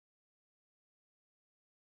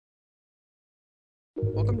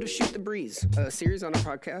Welcome to Shoot the Breeze, a series on our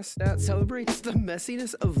podcast that celebrates the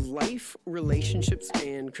messiness of life, relationships,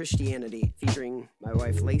 and Christianity, featuring my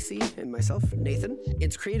wife Lacey and myself, Nathan.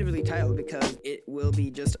 It's creatively titled because it will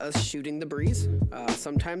be just us shooting the breeze,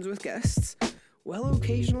 sometimes with guests, while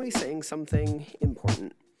occasionally saying something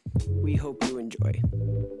important. We hope you enjoy.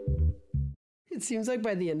 It seems like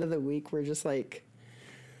by the end of the week, we're just like...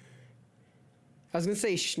 I was going to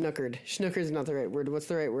say schnookered. Schnookered is not the right word. What's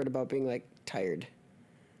the right word about being, like, tired?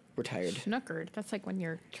 We're tired. Schnookered. That's like when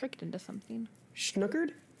you're tricked into something.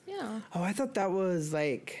 Schnookered? Yeah. Oh, I thought that was,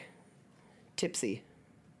 like, tipsy.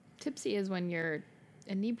 Tipsy is when you're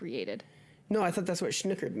inebriated. No, I thought that's what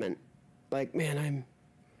schnookered meant. Like, man,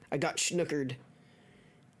 I got schnookered.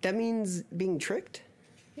 That means being tricked?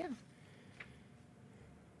 Yeah.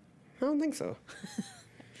 I don't think so.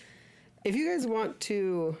 If you guys want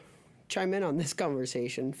to chime in on this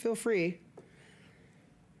conversation, feel free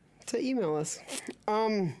to email us.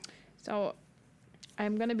 So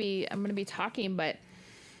I'm gonna be talking, but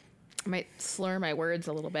I might slur my words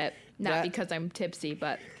a little bit. Not because I'm tipsy,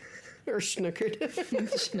 but or schnookered.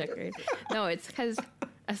 schnookered. No, it's because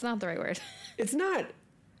that's not the right word. It's not.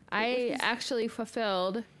 I actually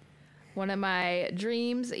fulfilled one of my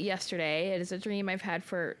dreams yesterday. It is a dream I've had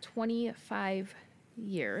for 25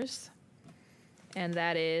 years. And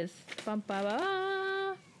that is,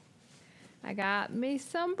 I got me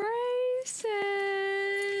some braces.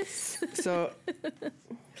 So,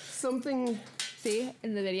 something... See,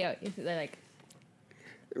 in the video, they're like...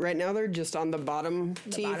 Right now they're just on the bottom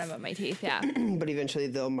teeth. The bottom of my teeth, yeah. But eventually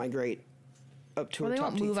they'll migrate up to well, our top they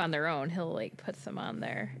won't teeth. move on their own. He'll, like, put some on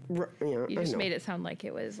there. Yeah, You just made it sound like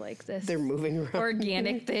it was, like, this... They're moving around.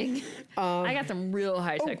 Organic thing. I got some real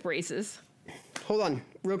high-tech braces. Hold on,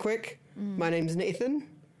 real quick. My name's Nathan.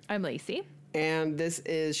 I'm Lacey. And this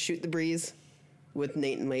is Shoot the Breeze with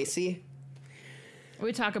Nate and Lacey.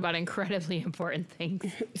 We talk about incredibly important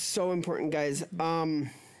things. So important, guys.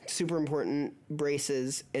 Super important,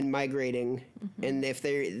 braces and migrating. Mm-hmm. And if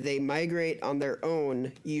they migrate on their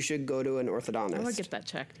own, you should go to an orthodontist. I would get that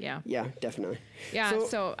checked, yeah. Yeah, definitely. Yeah,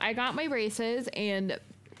 so I got my braces, and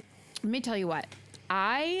let me tell you what.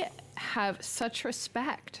 I have such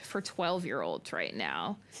respect for 12-year-olds right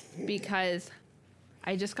now because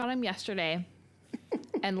I just got them yesterday,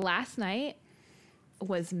 and last night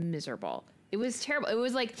was miserable. It was terrible. It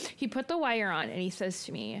was like he put the wire on, and he says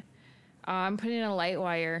to me, I'm putting in a light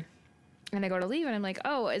wire, and I go to leave, and I'm like,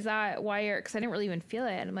 oh, is that wire? Because I didn't really even feel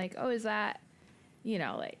it. And I'm like, oh, is that,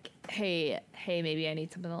 like, hey, maybe I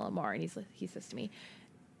need something a little more. And he says to me,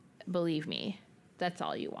 believe me, that's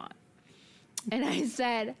all you want. And I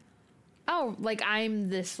said, oh, like, I'm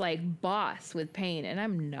this, like, boss with pain, and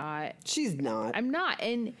I'm not. She's not. I'm not.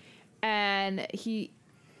 And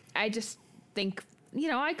I just think,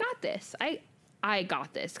 I got this. I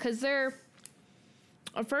got this. Because at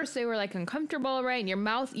first they were, like, uncomfortable, right? In your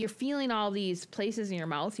mouth, you're feeling all these places in your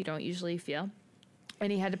mouth you don't usually feel.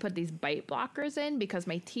 And he had to put these bite blockers in because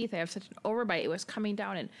my teeth, I have such an overbite. It was coming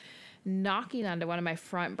down and knocking onto one of my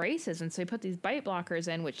front braces. And so he put these bite blockers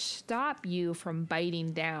in, which stop you from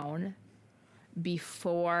biting down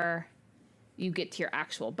before you get to your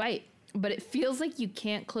actual bite. But it feels like you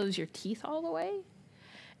can't close your teeth all the way.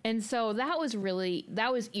 And so that was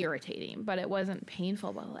irritating, but it wasn't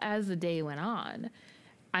painful. But as the day went on,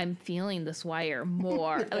 I'm feeling this wire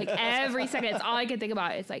more. Like every second, it's all I can think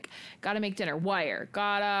about. It's like, gotta make dinner, wire.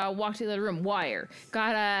 Gotta walk to the other room, wire.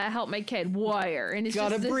 Gotta help my kid, wire. And it's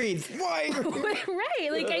gotta just breathe, wire. Right,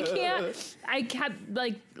 like I kept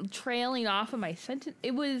like trailing off of my sentence.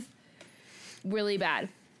 It was really bad.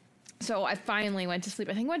 So I finally went to sleep.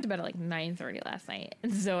 I think I went to bed at like 9:30 last night.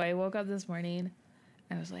 And so I woke up this morning.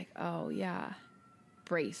 I was like, oh yeah,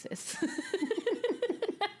 braces.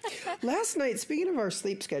 Last night, speaking of our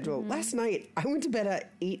sleep schedule, last night I went to bed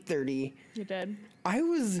at 8:30. You did. I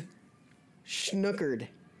was schnookered,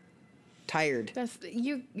 tired.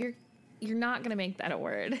 You're not gonna make that a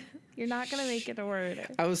word. You're not gonna make it a word.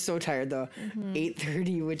 I was so tired though.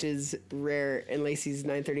 8:30, which is rare, and Lacey's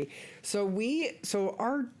 9:30. So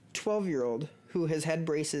our 12-year-old who has had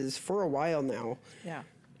braces for a while now. Yeah.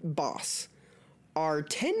 Boss. Our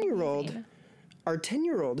 10-year-old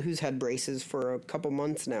who's had braces for a couple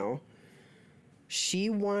months now. She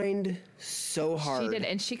whined so hard. She did,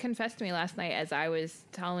 and she confessed to me last night as I was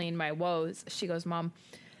telling my woes. She goes, Mom,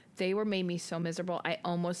 they made me so miserable. I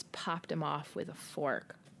almost popped them off with a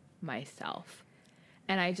fork myself.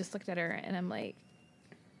 And I just looked at her, and I'm like,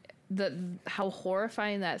 how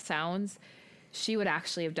horrifying that sounds. She would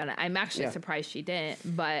actually have done it. I'm actually surprised she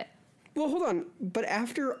didn't, but... Well, hold on. But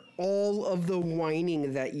after all of the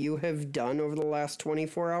whining that you have done over the last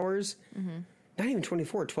 24 hours, not even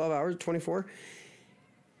 24, 12 hours, 24.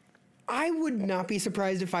 I would not be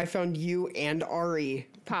surprised if I found you and Ari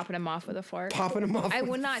Popping him off with a fork. popping them off. I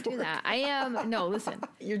would not do that. I am, no, listen.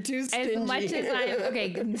 You're too stingy. As much as I am,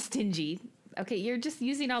 okay, stingy. Okay, you're just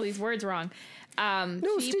using all these words wrong. No,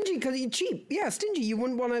 Cheap. stingy because you're cheap. Yeah, stingy. You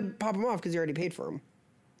wouldn't want to pop them off because you already paid for them.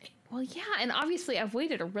 Well, yeah, and obviously I've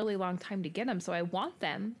waited a really long time to get them, so I want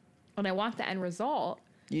them, and I want the end result.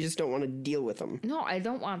 You just don't want to deal with them. No, I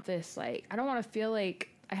don't want this, like, I don't want to feel like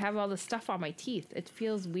I have all this stuff on my teeth. It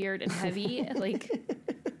feels weird and heavy, like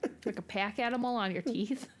a pack animal on your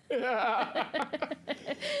teeth. and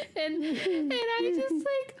I just,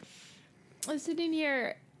 like, I'm sitting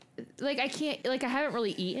here, like, I can't, like, I haven't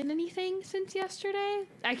really eaten anything since yesterday.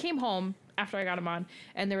 I came home after I got them on,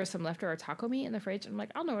 and there was some leftover taco meat in the fridge. And I'm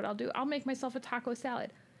like, I'll know what I'll do. I'll make myself a taco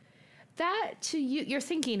salad. That to you, you're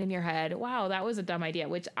thinking in your head, wow, that was a dumb idea,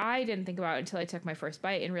 which I didn't think about until I took my first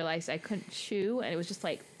bite and realized I couldn't chew, and it was just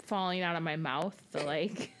like falling out of my mouth, the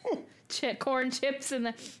like corn chips, and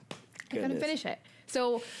I couldn't finish it.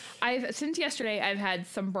 So since yesterday, I've had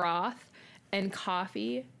some broth and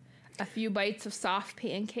coffee, a few bites of soft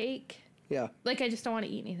pancake. Yeah. Like, I just don't want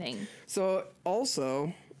to eat anything. So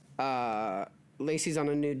also, Lacey's on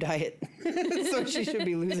a new diet, so she should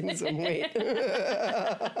be losing some weight.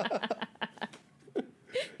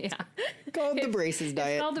 Yeah. Called the Braces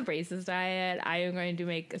diet. It's called the Braces diet. I'm going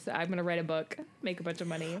to write a book, make a bunch of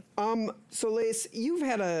money. So Lace, you've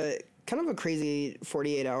had a kind of a crazy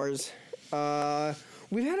 48 hours.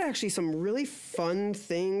 We've had actually some really fun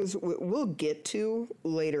things we'll get to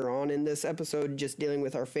later on in this episode, just dealing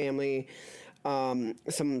with our family,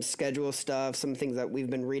 some schedule stuff, some things that we've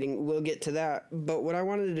been reading. We'll get to that. But what I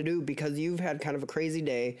wanted to do, because you've had kind of a crazy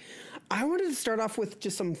day, I wanted to start off with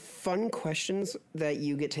just some fun questions that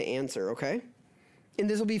you get to answer, okay? And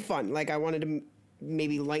this will be fun. Like, I wanted to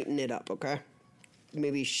maybe lighten it up, okay?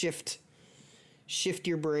 Maybe shift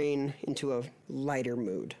your brain into a lighter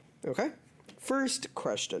mood, okay? First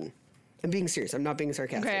question. I'm being serious. I'm not being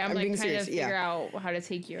sarcastic. Okay, I'm like being trying serious. to figure out how to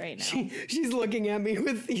take you right now. She's looking at me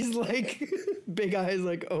with these like big eyes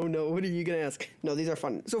like, oh no, what are you going to ask? No, these are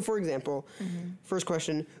fun. So for example, first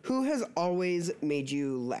question, who has always made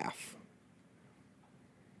you laugh?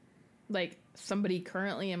 Like somebody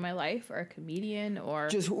currently in my life, or a comedian, or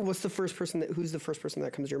Just who's the first person that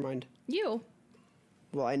comes to your mind? you.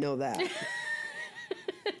 Well, I know that.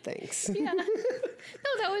 Thanks. Yeah. No,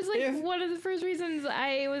 that was like one of the first reasons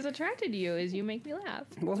I was attracted to you, is you make me laugh.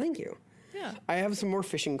 Well, thank you. Yeah. I have some more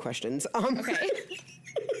fishing questions. Okay.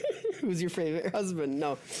 Who's your favorite husband?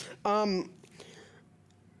 No. No,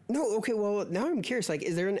 okay, well, now I'm curious. Like,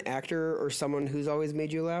 is there an actor or someone who's always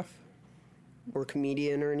made you laugh? Or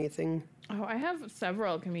comedian or anything? Oh, I have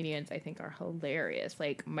several comedians I think are hilarious.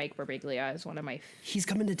 Like Mike Birbiglia is one of my He's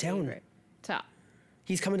coming to town. favorite. Top.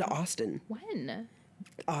 He's coming to Austin. When?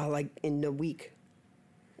 Like in a week.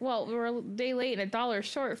 Well, we're a day late and $1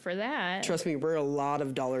 short for that. Trust me, we're a lot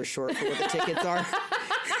of dollars short for what the tickets are.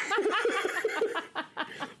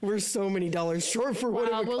 We're so many dollars short for what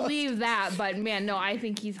it would We'll cost. leave that, but man, no, I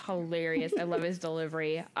think he's hilarious. I love his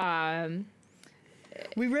delivery.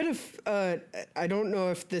 We read I don't know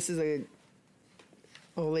if this is a...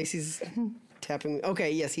 Oh, Lacey's tapping me.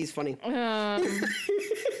 Okay, yes, he's funny.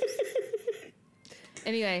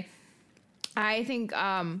 Anyway, I think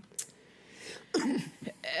I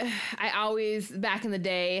always, back in the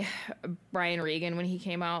day, Brian Regan, when he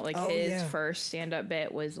came out, like his first stand-up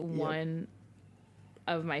bit was one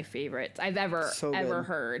of my favorites I've ever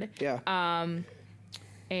heard. Yeah.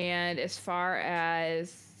 And as far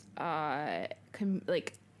as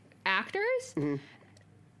like actors,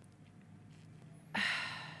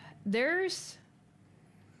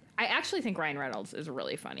 I actually think Ryan Reynolds is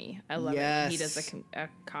really funny. I love it when he does a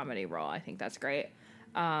comedy role. I think that's great.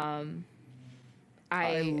 I love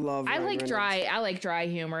Ryan Reynolds. I like dry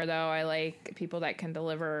humor though. I like people that can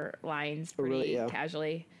deliver lines pretty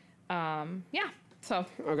casually. Yeah. So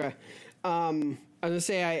okay. I was gonna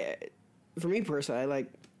say for me personally, I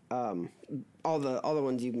like all the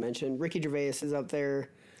ones you've mentioned. Ricky Gervais is up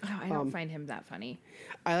there. Oh, I don't find him that funny.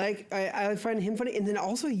 I find him funny, and then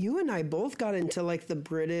also you and I both got into like the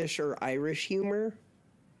British or Irish humor.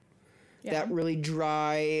 Yeah. That really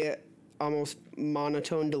dry, almost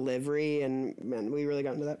monotone delivery, and man, we really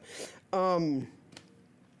got into that. I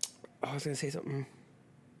was gonna say something.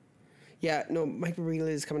 Yeah, no, Mike Birbiglia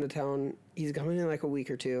is coming to town. He's coming in like a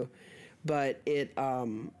week or two, but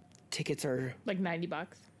tickets are like $90.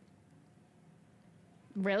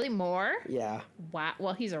 Really? More? Yeah. Wow.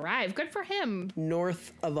 Well, he's arrived. Good for him.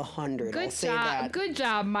 North of 100. Good I'll say job. that. Good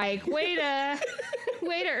job, Mike. Way to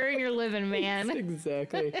earn your living, man.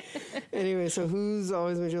 Exactly. Anyway, so who's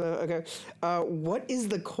always made you laugh? Okay. What is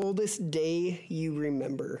the coldest day you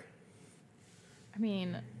remember? I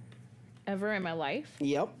mean, ever in my life?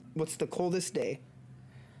 Yep. What's the coldest day?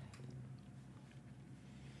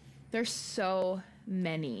 There's so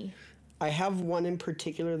many. I have one in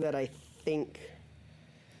particular that I think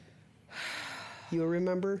you'll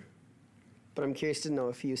remember, but I'm curious to know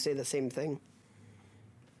if you say the same thing.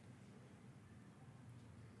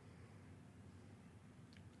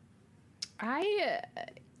 I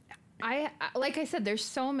like I said, there's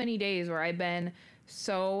so many days where I've been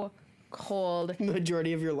so cold.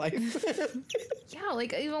 Majority of your life. Yeah,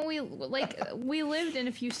 like even we lived in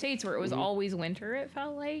a few states where it was always winter, it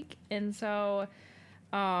felt like. And so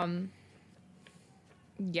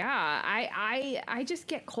yeah, I just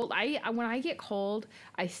get cold. When I get cold,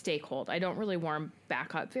 I stay cold. I don't really warm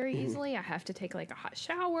back up very easily. I have to take like a hot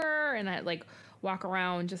shower, and I like walk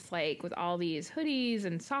around just like with all these hoodies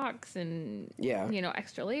and socks and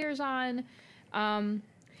extra layers on.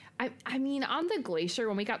 I mean, on the glacier,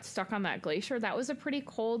 when we got stuck on that glacier, that was a pretty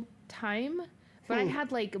cold time. But I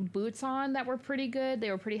had like boots on that were pretty good.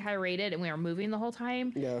 They were pretty high rated, and we were moving the whole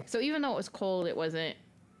time. Yeah. So even though it was cold, it wasn't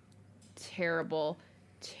terrible.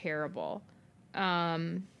 Should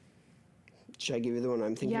I give you the one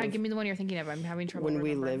I'm thinking of? Yeah, give me the one you're thinking of. I'm having trouble When we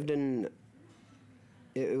remembering. lived in,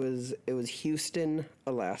 it was Houston,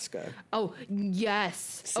 Alaska. Oh,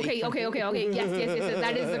 yes. See? Okay. Yes.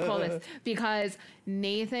 That is the coldest because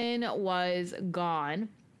Nathan was gone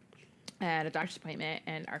at a doctor's appointment,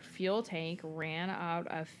 and our fuel tank ran out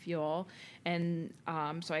of fuel. And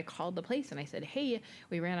so I called the place and I said, hey,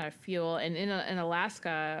 we ran out of fuel. And in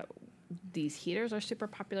Alaska, these heaters are super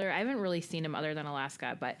popular. I haven't really seen them other than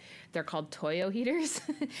Alaska, but they're called Toyo heaters.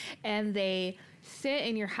 And they sit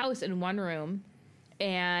in your house in one room,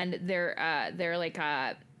 and they're like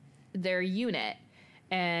their unit,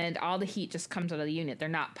 and all the heat just comes out of the unit. They're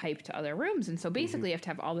not piped to other rooms. And so basically you have to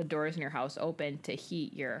have all the doors in your house open to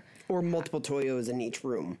heat your... Or multiple Toyos in each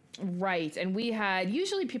room. Right. And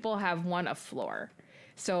usually people have one a floor.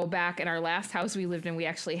 So back in our last house we lived in, we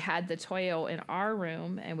actually had the Toyo in our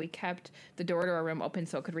room, and we kept the door to our room open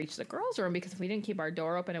so it could reach the girls' room, because if we didn't keep our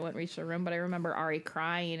door open, it wouldn't reach the room. But I remember Ari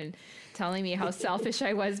crying and telling me how selfish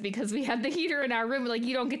I was because we had the heater in our room. Like,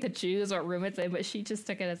 you don't get to choose what room it's in, but she just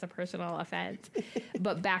took it as a personal offense.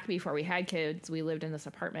 But back before we had kids, we lived in this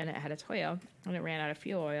apartment. It had a Toyo, and it ran out of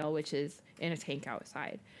fuel oil, which is in a tank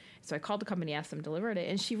outside. So I called the company, asked them to deliver it,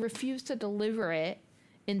 and she refused to deliver it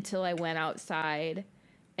until I went outside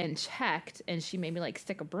and checked, and she made me like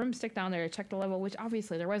stick a broomstick down there to check the level, which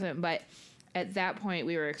obviously there wasn't. But at that point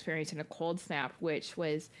we were experiencing a cold snap, which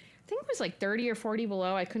was, I think it was like 30 or 40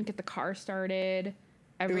 below. I couldn't get the car started.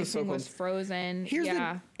 Everything was frozen. Here's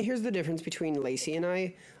the difference between Lacey and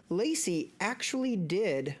I. Lacey actually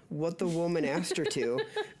did what the woman asked her to.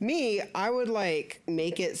 Me, I would like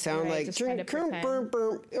make it sound like drink,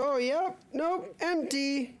 burp. Oh, yep, nope,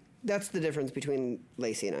 empty. That's the difference between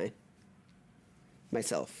Lacey and I.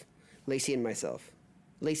 Myself. Lacey and myself.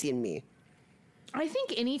 Lacey and me. I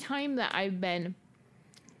think any time that I've been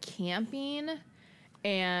camping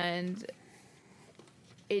and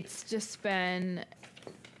it's just been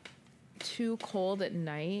too cold at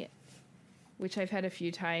night, which I've had a few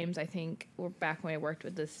times. I think back when I worked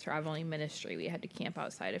with this traveling ministry, we had to camp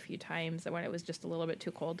outside a few times when it was just a little bit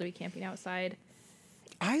too cold to be camping outside.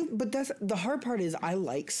 But that's the hard part is I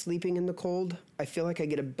like sleeping in the cold. I feel like I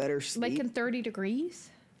get a better sleep. Like in 30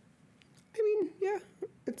 degrees? I mean, yeah.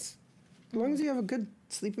 It's as long as you have a good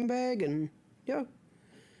sleeping bag and yeah.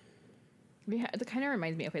 It kind of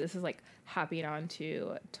reminds me, okay, this is like hopping on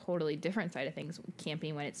to a totally different side of things,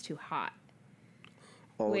 camping when it's too hot.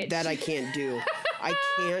 Oh, that I can't do. I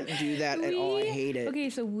can't do that at all. I hate it.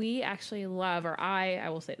 Okay, so we actually love, or I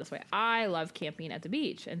will say it this way, I love camping at the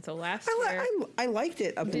beach. And so last year... I liked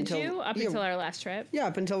it up until... Did you? Until our last trip? Yeah,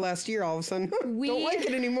 up until last year, all of a sudden, don't like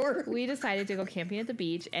it anymore. We decided to go camping at the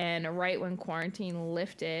beach, and right when quarantine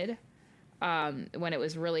lifted, when it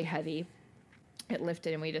was really heavy, it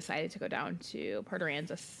lifted, and we decided to go down to Port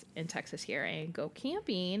Aransas in Texas here and go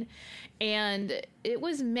camping. And it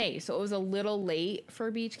was May, so it was a little late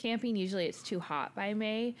for beach camping. Usually it's too hot by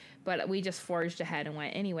May, but we just forged ahead and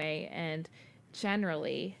went anyway. And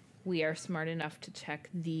generally, we are smart enough to check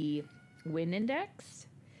the wind index,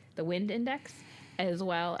 as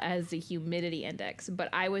well as the humidity index. But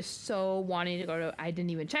I was so wanting to go I didn't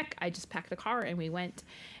even check. I just packed a car and we went.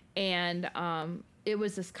 And it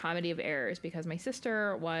was this comedy of errors because my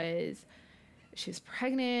sister was She was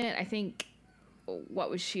pregnant. I think, what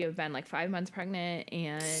would she have been, like 5 months pregnant?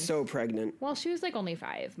 And So pregnant. well, she was like only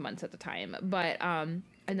 5 months at the time, but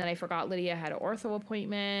and then I forgot Lydia had an ortho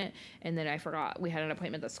appointment, and then I forgot we had an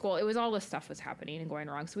appointment at school. It was all this stuff was happening and going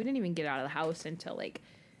wrong, so we didn't even get out of the house until like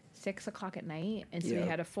 6 o'clock at night, and so we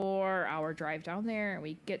had a 4-hour drive down there, and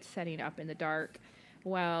we get setting up in the dark.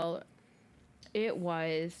 Well, it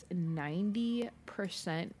was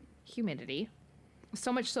 90% humidity,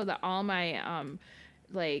 so much so that all my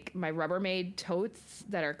like my Rubbermaid totes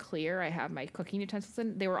that are clear, I have my cooking utensils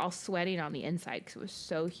in, they were all sweating on the inside because it was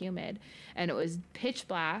so humid, and it was pitch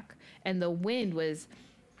black, and the wind was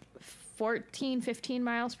 15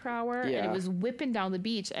 miles per hour, and it was whipping down the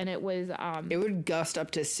beach, and it was it would gust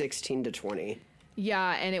up to 16 to 20.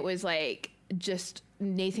 Yeah, and it was like just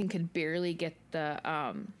Nathan could barely get the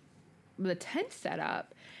tent set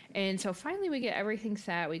up, and so finally we get everything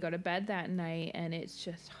set. We go to bed that night, and it's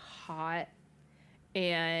just hot,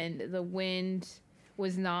 and the wind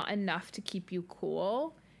was not enough to keep you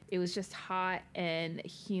cool. It was just hot and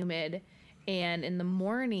humid. And in the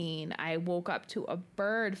morning, I woke up to a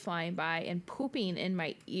bird flying by and pooping in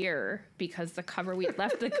my ear because we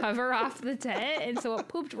left the cover off the tent. And so it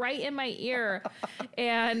pooped right in my ear.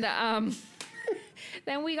 And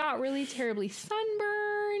then we got really terribly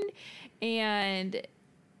sunburned. And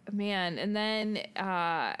man, and then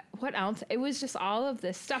what else? It was just all of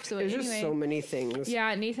this stuff. So There's just so many things.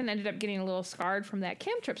 Yeah, Nathan ended up getting a little scarred from that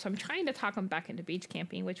camp trip. So I'm trying to talk him back into beach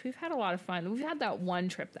camping, which we've had a lot of fun. We've had that one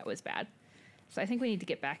trip that was bad. So I think we need to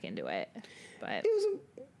get back into it. But It was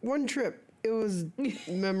one trip. It was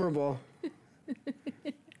memorable.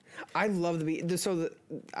 I love the beach.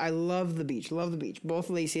 I love the beach. Love the beach. Both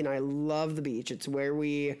Lacey and I love the beach. It's where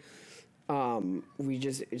we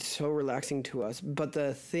just, it's so relaxing to us. But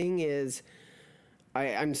the thing is,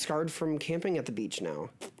 I'm scarred from camping at the beach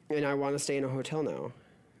now, and I want to stay in a hotel now.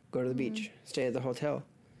 Go to the beach, stay at the hotel.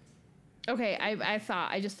 okay,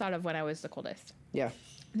 I just thought of when I was the coldest. Yeah.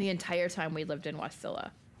 The entire time we lived in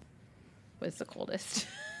Westilla was the coldest.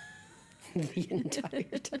 The entire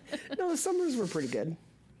time. No, the summers were pretty good.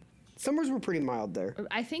 Summers were pretty mild there.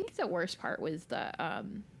 I think the worst part was the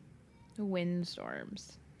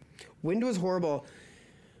windstorms. Wind was horrible.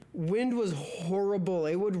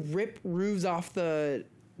 It would rip roofs off the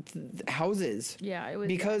houses. Yeah, it was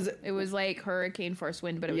because it was like hurricane force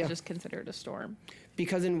wind, but it was just considered a storm.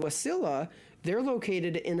 Because in Wasilla, they're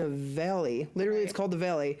located in a valley. Literally, It's called the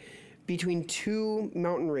valley between two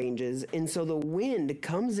mountain ranges, and so the wind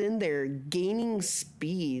comes in there, gaining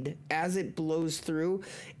speed as it blows through,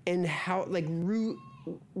 and how like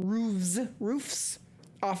roofs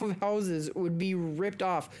off of houses would be ripped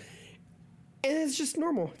off. And it's just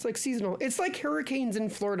normal. It's like seasonal. It's like hurricanes in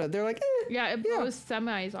Florida. They're like, it blows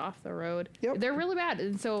semis off the road. Yep. They're really bad.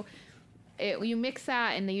 And so you mix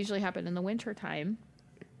that, and they usually happen in the winter time.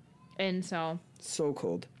 And so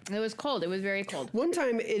cold. it was cold. It was very cold. One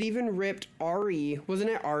time it even ripped Ari. Wasn't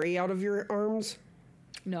it Ari out of your arms?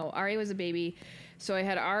 No, Ari was a baby. So I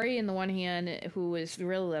had Ari in the one hand, who was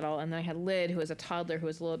real little, and then I had Lyd, who was a toddler, who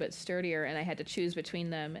was a little bit sturdier, and I had to choose between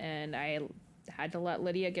them, and I had to let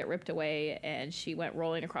Lydia get ripped away, and she went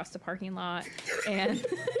rolling across the parking lot, and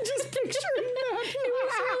Just picturing that. it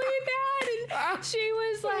was really bad, and she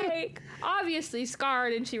was like obviously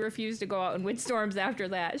scarred, and she refused to go out in windstorms after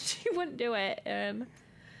that. She wouldn't do it, and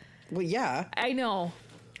Well, yeah. I know.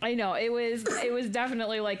 It was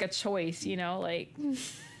definitely like a choice, like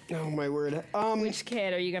Oh my word. which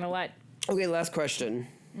kid are you gonna let? Okay, last question.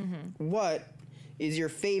 Mm-hmm. What is your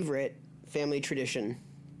favorite family tradition?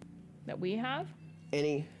 That we have?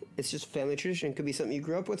 It's just family tradition. Could be something you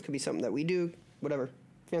grew up with. Could be something that we do. Whatever.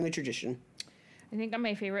 Family tradition. I think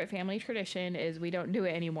my favorite family tradition is we don't do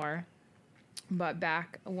it anymore. But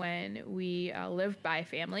back when we lived by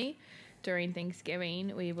family, during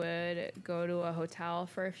Thanksgiving, we would go to a hotel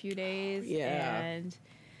for a few days. Yeah. And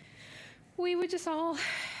we would just all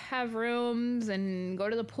have rooms and go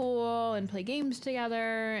to the pool and play games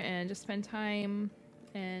together and just spend time.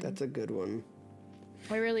 And That's a good one.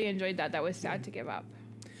 I really enjoyed that. That was sad to give up.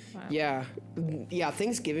 Yeah.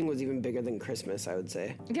 Thanksgiving was even bigger than Christmas, I would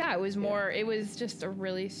say. Yeah, it was more, it was just a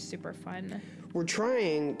really super fun. We're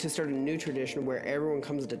trying to start a new tradition where everyone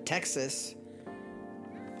comes to Texas,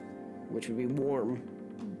 which would be warm.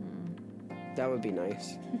 Mm-hmm. That would be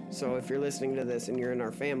nice. So if you're listening to this and you're in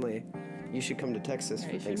our family, you should come to Texas for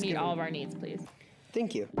You should Thanksgiving. meet all of our needs, please.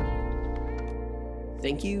 Thank you.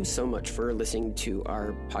 Thank you so much for listening to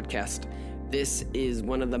our podcast. This is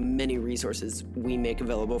one of the many resources we make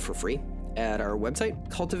available for free at our website,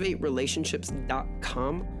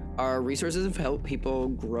 cultivaterelationships.com. Our resources have helped people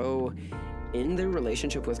grow in their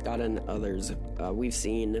relationship with God and others. We've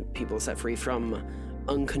seen people set free from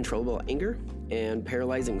uncontrollable anger and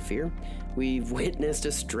paralyzing fear. We've witnessed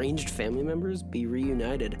estranged family members be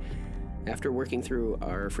reunited after working through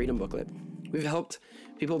our Freedom Booklet. We've helped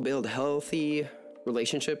people build healthy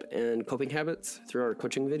relationship and coping habits through our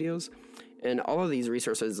coaching videos. And all of these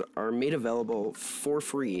resources are made available for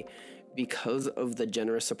free because of the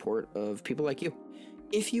generous support of people like you.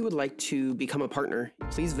 If you would like to become a partner,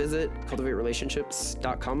 please visit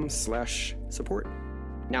cultivaterelationships.com/support.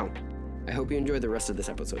 Now, I hope you enjoy the rest of this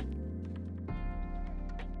episode.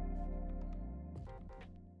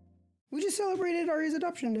 We just celebrated Ari's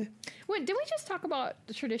adoption day. Wait, did we just talk about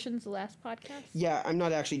the traditions the last podcast? Yeah, I'm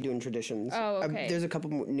not actually doing traditions. Oh, okay. There's a couple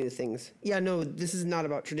new things. Yeah, no, this is not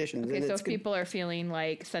about traditions. Okay, so if people are feeling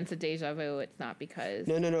like sense of deja vu, it's not because...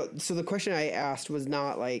 No. So the question I asked was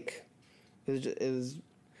not like...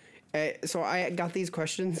 So I got these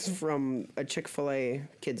questions from a Chick-fil-A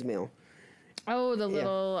kids meal. Oh, the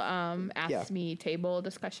little Ask Me table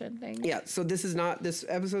discussion thing. Yeah, so this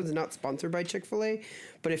episode is not sponsored by Chick-fil-A,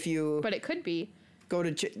 but if you... But it could be. Go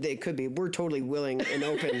to... It could be. We're totally willing and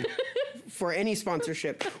open for any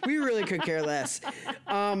sponsorship. We really could care less.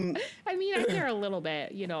 I mean, I care a little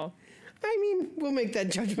bit, you know. I mean, we'll make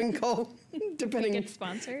that judgment call depending... Get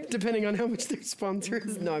sponsors? Depending on how much their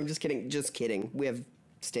sponsors. No, I'm just kidding. Just kidding. We have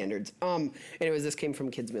standards. Anyways, this came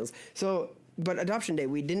from Kids Meals. So... But Adoption Day,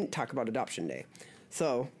 we didn't talk about Adoption Day.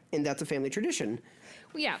 So, and that's a family tradition.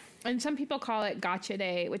 Yeah, and some people call it Gotcha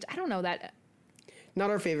Day, which I don't know that... Not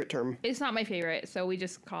our favorite term. It's not my favorite, so we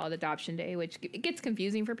just call it Adoption Day, which it gets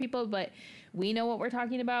confusing for people, but we know what we're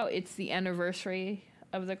talking about. It's the anniversary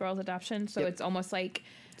of the girl's adoption, so it's almost like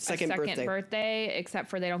second birthday, except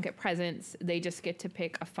for they don't get presents. They just get to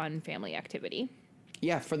pick a fun family activity.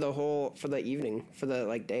 Yeah, for the evening, for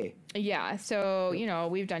the day. Yeah, so, you know,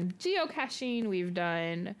 we've done geocaching, we've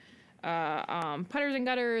done putters and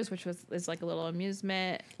gutters, which is like a little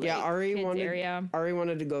amusement. Yeah, Ari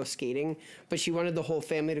wanted to go skating, but she wanted the whole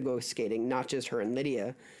family to go skating, not just her and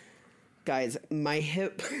Lydia. Guys, my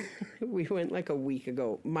hip, we went like a week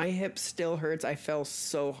ago. My hip still hurts. I fell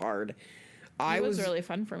so hard. It was really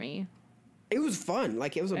fun for me. It was fun.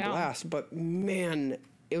 Like, it was a blast, but man...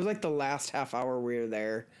 It was like the last half hour we were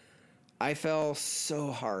there. I fell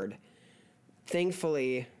so hard.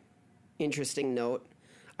 Thankfully, interesting note,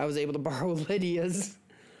 I was able to borrow Lydia's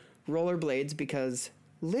rollerblades because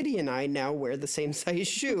Lydia and I now wear the same size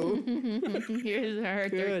shoe. Here's our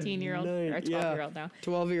 13-year-old or 12-year-old now.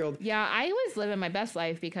 12-year-old. Yeah, I was living my best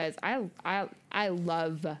life because I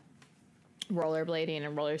love rollerblading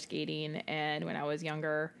and roller skating, and when I was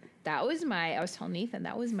younger... I was telling Nathan,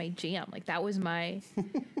 that was my jam. Like, that was my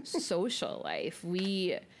social life.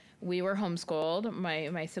 We were homeschooled,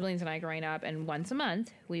 my siblings and I growing up, and once a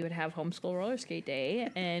month we would have homeschool roller skate day,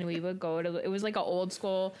 and we would go to, it was like an old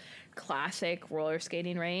school classic roller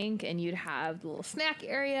skating rink, and you'd have the little snack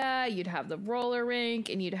area, you'd have the roller rink,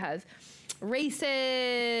 and you'd have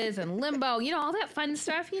races and limbo, you know, all that fun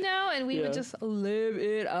stuff, you know, and we would just live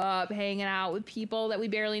it up, hanging out with people that we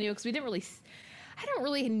barely knew, because I don't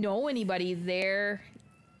really know anybody there,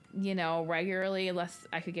 you know, regularly, unless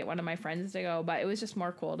I could get one of my friends to go. But it was just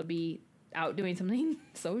more cool to be out doing something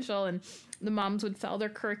social, and the moms would sell their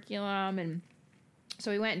curriculum, and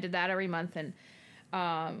so we went and did that every month. And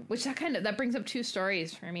which that brings up two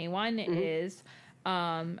stories for me. One is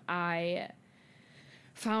I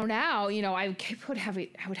found out, you know, I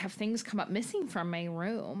would have things come up missing from my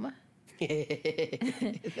room.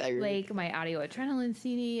 Like my audio adrenaline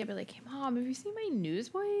CD. I'd be like, "Hey mom, have you seen my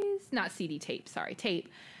Newsboys?" Not CD tape, sorry, tape.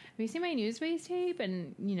 Have you seen my Newsboys tape?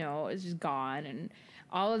 And you know, it's just gone, and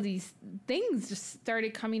all of these things just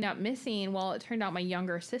started coming up missing. Well, it turned out my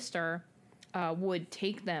younger sister would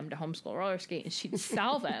take them to homeschool roller skate, and she'd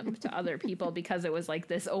sell them to other people because it was like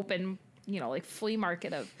this open, you know, like flea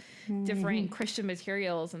market of different Christian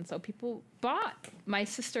materials, and so people bought my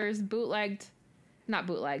sister's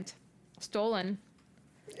stolen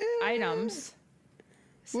items.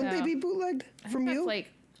 Wouldn't they be bootlegged from you? Like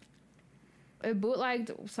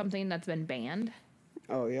bootlegged something that's been banned.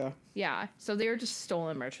 Oh yeah. Yeah. So they were just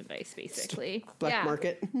stolen merchandise, basically. Black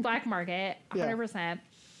market. Black market, 100%.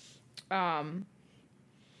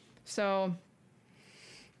 So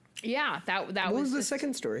yeah, that was. What was the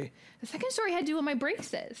second story? The second story had to do with my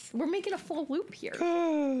braces. We're making a full loop here.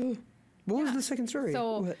 What was the second story?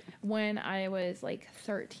 So when I was like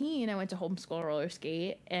 13, I went to homeschool roller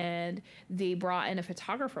skate, and they brought in a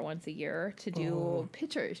photographer once a year to do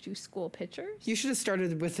school pictures. You should have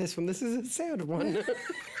started with this one. This is a sad one.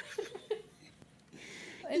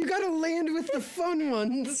 You gotta land with the fun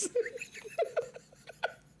ones.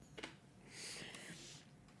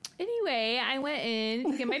 anyway, I went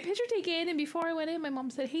in to get my picture taken, and before I went in, my mom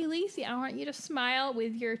said, "Hey, Lacey, I want you to smile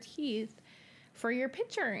with your teeth for your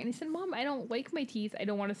picture." And I said, "Mom, I don't like my teeth. I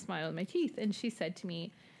don't want to smile with my teeth." And she said to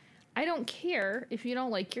me, "I don't care if you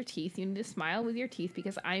don't like your teeth. You need to smile with your teeth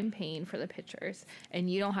because I'm paying for the pictures, and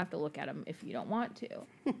you don't have to look at them if you don't want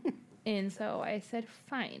to." And so I said,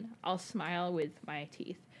 "Fine, I'll smile with my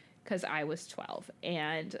teeth," because I was 12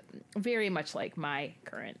 and very much like my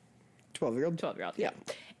current 12-year-old? 12-year-old, yeah.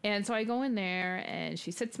 And so I go in there, and she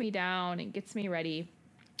sits me down and gets me ready.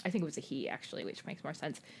 I think it was a he, actually, which makes more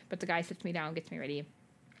sense. But the guy sits me down, gets me ready.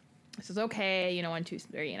 Says, "Okay, 1, 2,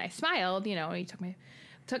 3." And I smiled, and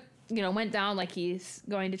he went down like he's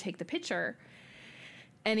going to take the picture.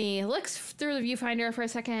 And he looks through the viewfinder for a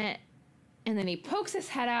second, and then he pokes his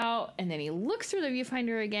head out, and then he looks through the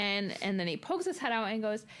viewfinder again, and then he pokes his head out and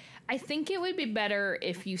goes, "I think it would be better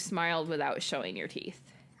if you smiled without showing your teeth."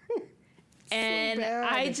 And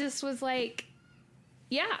bad. I just was like,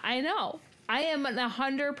 "Yeah, I know. I am in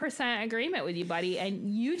 100% agreement with you, buddy."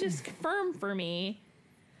 And you just confirmed for me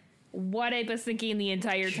what I was thinking the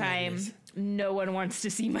entire time. No one wants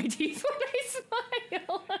to see my teeth when I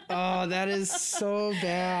smile. Oh, that is so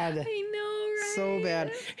bad. I know, right? So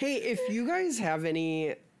bad. Hey, if you guys have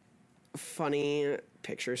any funny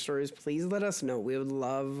picture stories, please let us know. We would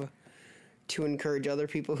love to encourage other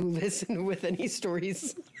people who listen with any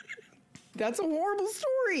stories. That's a horrible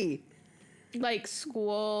story. Like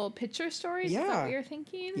school picture stories? Is that Yeah. what you're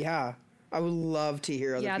thinking? Yeah. I would love to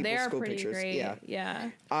hear other Yeah, they people's are school pretty pictures. great. Yeah.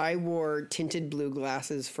 Yeah. I wore tinted blue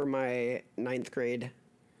glasses for my 9th grade.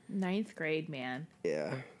 9th grade, man.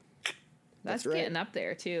 Yeah. That's right. getting up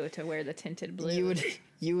there, too, to wear the tinted blue.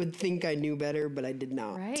 You would think I knew better, but I did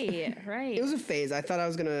not. Right, right. It was a phase. I thought I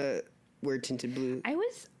was going to wear tinted blue. I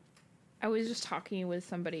was just talking with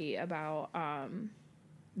somebody about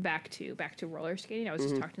back to roller skating. I was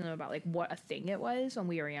just talking to them about like what a thing it was when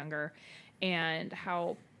we were younger, and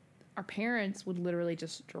how our parents would literally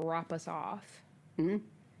just drop us off,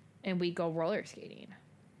 and we'd go roller skating.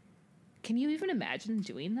 Can you even imagine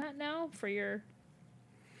doing that now for your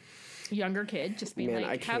younger kid? Just being Man,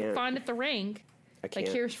 like, I have can't. fun at the rink. I Like, can't.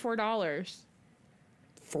 here's $4.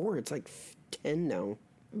 4? It's like 10 now.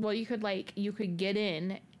 Well, you could get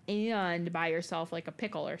in and buy yourself like a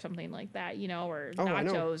pickle or something like that, or Oh, I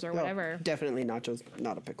know. nachos or No, whatever. Definitely nachos,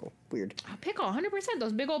 not a pickle. Weird. A pickle, 100%.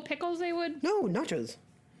 Those big old pickles they would. No, nachos.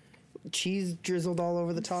 Cheese drizzled all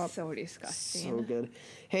over the top. So disgusting. So good.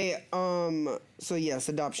 Hey, so yes,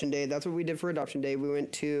 adoption day. That's what we did for adoption day. We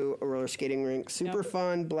went to a roller skating rink. Super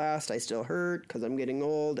fun, blast. I still hurt because I'm getting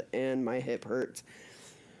old and my hip hurts.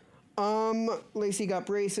 Lacey got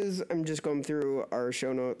braces. I'm just going through our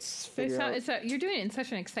show notes. Figure out. You're doing it in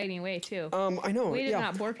such an exciting way too. I know. Way to yeah.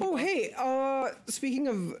 not bore people. Oh, hey. Speaking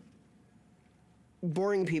of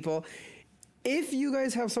boring people, if you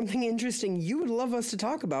guys have something interesting you would love us to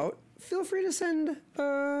talk about, feel free to send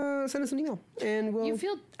us an email, and we'll. You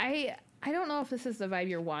feel I don't know if this is the vibe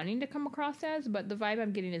you're wanting to come across as, but the vibe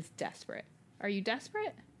I'm getting is desperate. Are you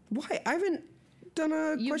desperate? Why? I haven't done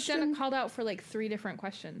a You've question. done a called out for like 3 different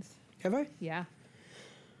questions. Have I? Yeah.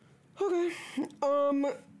 Okay.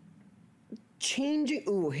 Changing.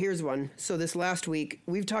 Ooh, here's one. So this last week,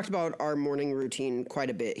 we've talked about our morning routine quite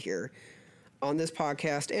a bit here on this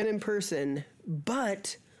podcast and in person,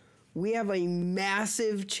 but we have a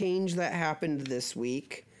massive change that happened this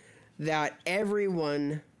week that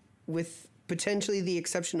everyone, with potentially the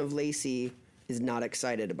exception of Lacey, is not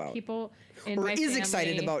excited about. People in or my is family,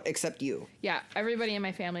 excited about, except you. Yeah, everybody in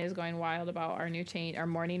my family is going wild about our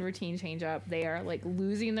morning routine change up. They are like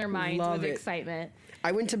losing their minds Love with it. excitement.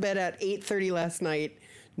 I went to bed at 8:30 last night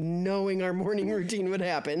knowing our morning routine would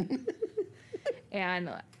happen. And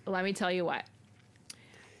let me tell you what.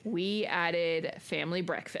 We added family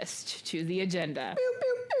breakfast to the agenda.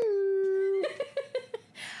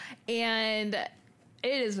 And it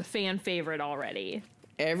is a fan favorite already.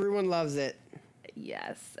 Everyone loves it.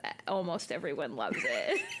 Yes, almost everyone loves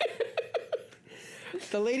it.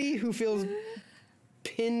 The lady who feels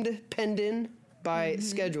penned in by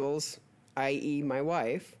schedules, i.e. my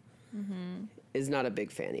wife, is not a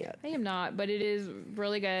big fan yet. I am not, but it is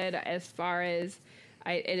really good as far as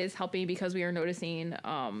it is helping because we are noticing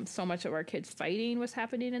so much of our kids fighting was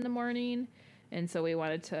happening in the morning. And so we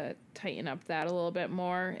wanted to tighten up that a little bit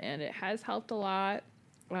more, and it has helped a lot.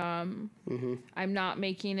 I'm not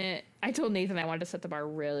making it. I told Nathan I wanted to set the bar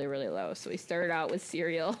really, really low. So we started out with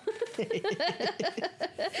cereal.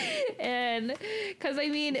 And because I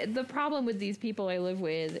mean, the problem with these people I live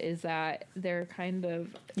with is that they're kind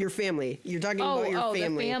of your family. You're talking about your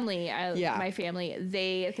family. The family. My family.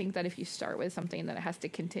 They think that if you start with something, that it has to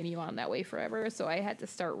continue on that way forever. So I had to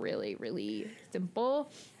start really, really simple.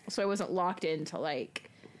 So I wasn't locked into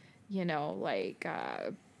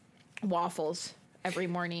waffles every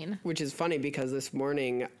morning. Which is funny because this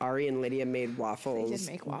morning Ari and Lydia made waffles, they did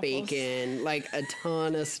make waffles, bacon, like a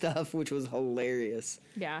ton of stuff, which was hilarious.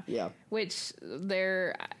 Yeah. Yeah. Which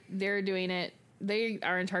they're doing it. They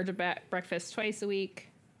are in charge of breakfast twice a week,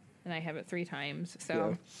 and I have it 3 times. So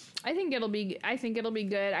Yeah. I think it'll be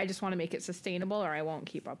good. I just want to make it sustainable, or I won't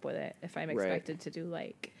keep up with it if I'm expected to do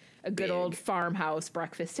like a good old farmhouse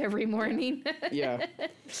breakfast every morning. Yeah.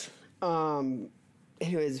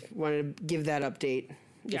 Anyways, wanted to give that update.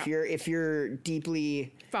 Yeah. If you're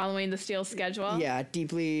deeply following the Steel schedule,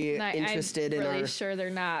 deeply interested in I'm really sure they're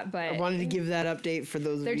not, but I wanted to give that update for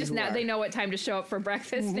those. They're just now. They know what time to show up for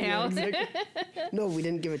breakfast now. Yeah, exactly. No, we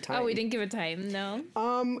didn't give a time. Oh, we didn't give a time. No.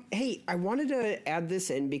 Hey, I wanted to add this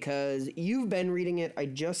in because you've been reading it. I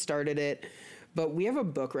just started it, but we have a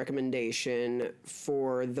book recommendation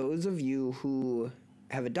for those of you who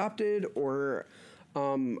have adopted or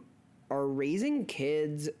are raising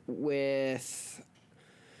kids with,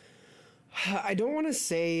 I don't want to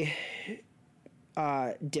say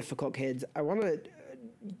difficult kids. I want to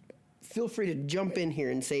feel free to jump in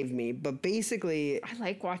here and save me. But basically, I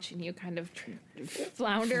like watching you kind of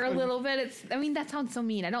flounder a little bit. That sounds so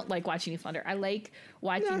mean. I don't like watching you flounder. I like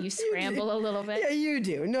watching you scramble a little bit. Yeah, you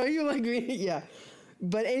do. No, you like me. Yeah.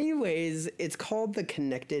 But anyways, it's called The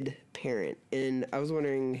Connected Parent. And I was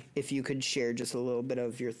wondering if you could share just a little bit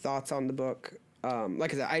of your thoughts on the book.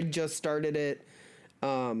 Like I said, I just started it.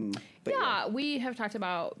 We have talked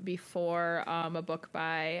about before a book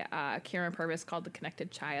by Karen Purvis called The Connected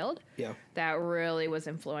Child. Yeah. That really was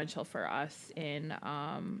influential for us in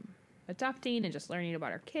adopting and just learning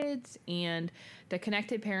about our kids. And The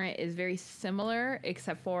Connected Parent is very similar,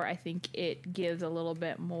 except for I think it gives a little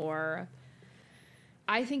bit more...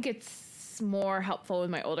 I think it's more helpful with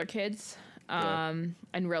my older kids and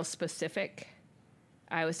real specific.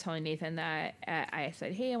 I was telling Nathan that I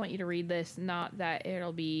said, hey, I want you to read this. Not that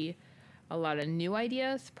it'll be a lot of new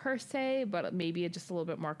ideas per se, but maybe just a little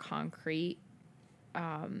bit more concrete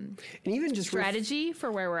and even just strategy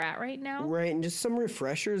for where we're at right now. Right, and just some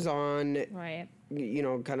refreshers on, right,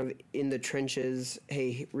 kind of in the trenches.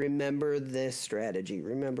 Hey, remember this strategy.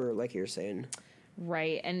 Remember, like you're saying.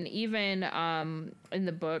 Right. And even in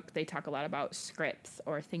the book, they talk a lot about scripts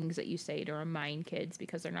or things that you say to remind kids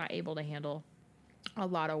because they're not able to handle a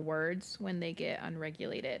lot of words when they get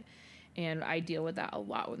unregulated. And I deal with that a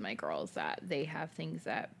lot with my girls, that they have things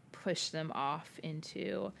that push them off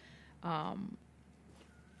into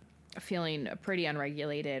feeling pretty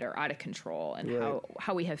unregulated or out of control, and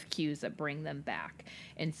how we have cues that bring them back.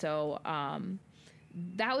 And so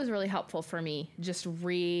that was really helpful for me, just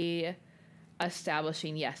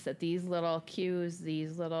establishing, yes, that these little cues,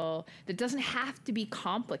 that doesn't have to be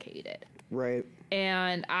complicated. Right.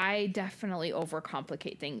 And I definitely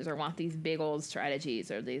overcomplicate things or want these big old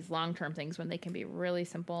strategies or these long-term things when they can be really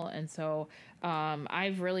simple. And so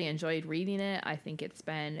I've really enjoyed reading it. I think it's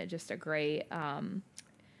been just a great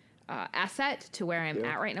asset to where I'm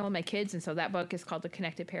at right now with my kids. And so that book is called The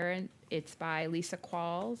Connected Parent. It's by Lisa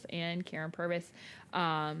Qualls and Karen Purvis.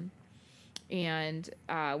 And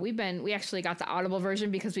we actually got the Audible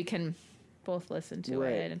version because we can both listen to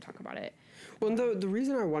it and talk about it. Well, the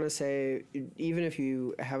reason I want to say, even if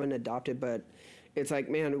you haven't adopted, but it's like,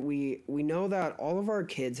 man, we know that all of our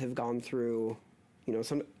kids have gone through,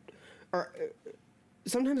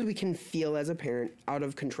 sometimes we can feel as a parent out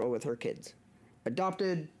of control with our kids.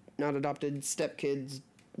 Adopted, not adopted, stepkids,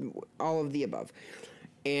 all of the above.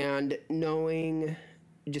 And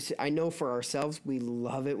I know for ourselves, we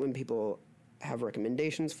love it when people have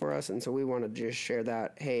recommendations for us. And so we want to just share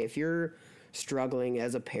that, hey, if you're struggling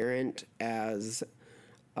as a parent, as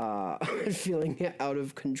feeling out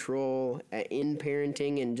of control in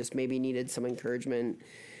parenting and just maybe needed some encouragement,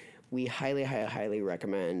 we highly, highly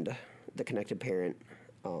recommend The Connected Parent.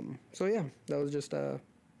 So yeah, that was just a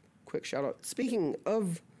quick shout out. Speaking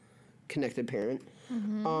of Connected Parent,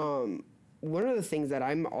 one of the things that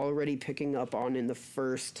I'm already picking up on in the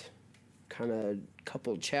first kind of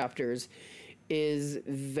couple chapters is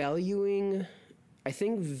valuing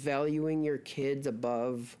your kids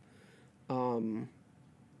above,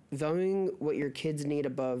 valuing what your kids need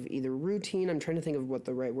above either routine. I'm trying to think of what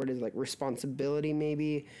the right word is, like responsibility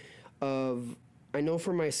maybe, of I know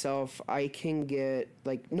for myself, I can get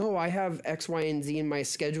like, no, I have X, Y, and Z in my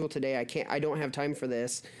schedule today. I don't have time for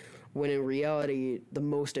this. When in reality, the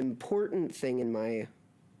most important thing in my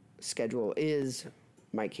schedule is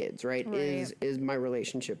my kids, right? Is my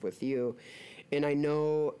relationship with you. And I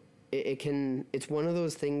know it's one of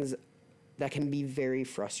those things that can be very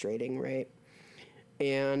frustrating, right?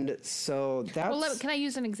 And so that's... Well, can I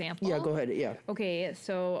use an example? Yeah, go ahead. Yeah. Okay,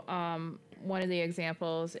 so one of the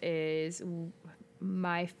examples is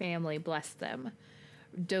my family, bless them,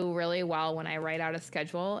 do really well when I write out a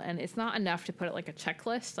schedule. And it's not enough to put it like a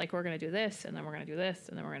checklist, like we're going to do this, and then we're going to do this,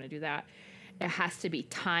 and then we're going to do that. It has to be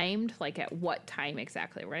timed, like at what time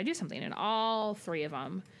exactly we're going to do something. And all three of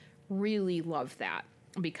them really love that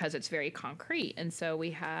because it's very concrete. And so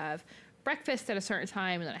we have breakfast at a certain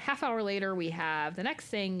time, and then a half hour later we have the next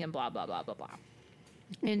thing, and blah, blah, blah, blah, blah.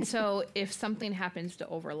 And so if something happens to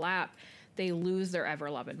overlap, they lose their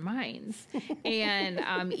ever-loving minds.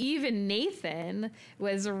 And even Nathan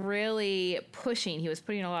was really pushing. He was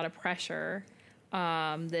putting a lot of pressure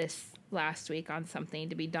this last week on something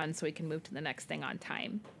to be done so we can move to the next thing on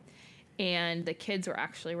time. And the kids were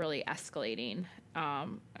actually really escalating.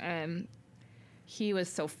 And he was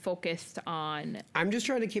so focused on... I'm just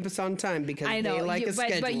trying to keep us on time because they like a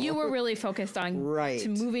schedule. But you were really focused on to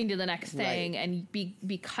moving to the next thing. And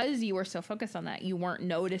because you were so focused on that, you weren't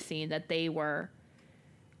noticing that they were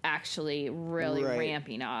actually really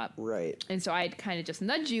ramping up. Right. And so I'd kind of just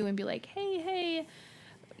nudge you and be like, hey,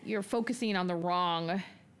 you're focusing on the wrong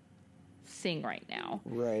thing right now.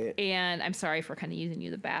 Right. And I'm sorry for kind of using you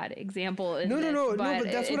the bad example. No, but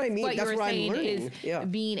that's what I mean. That's what I'm learning. Is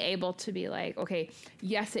being able to be like, okay,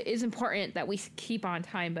 yes, it is important that we keep on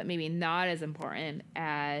time, but maybe not as important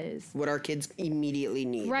as what our kids immediately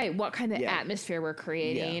need. Right. What kind of atmosphere we're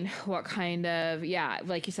creating, what kind of,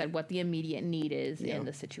 like you said, what the immediate need is in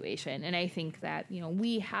the situation. And I think that,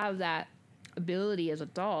 we have that ability as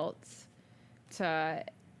adults to,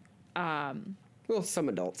 well, some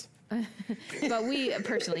adults. But we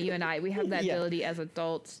personally, you and I, we have that ability as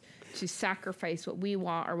adults to sacrifice what we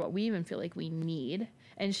want or what we even feel like we need.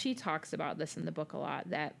 And she talks about this in the book a lot,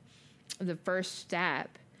 that the first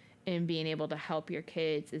step in being able to help your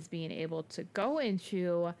kids is being able to go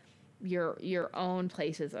into your own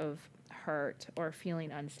places of hurt or feeling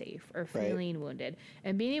unsafe or feeling wounded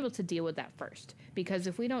and being able to deal with that first. Because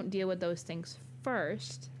if we don't deal with those things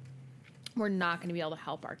first, we're not going to be able to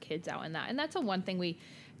help our kids out in that. And that's one thing we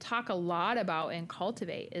talk a lot about and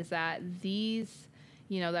cultivate, is that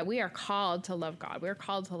that we are called to love God. We're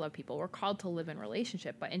called to love people. We're called to live in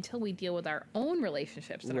relationship. But until we deal with our own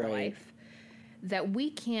relationships in our life, that we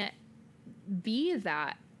can't be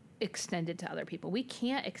that extended to other people. We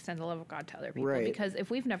can't extend the love of God to other people. Because if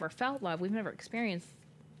we've never felt love, we've never experienced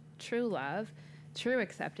true love, true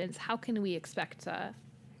acceptance, how can we expect to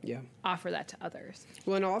offer that to others?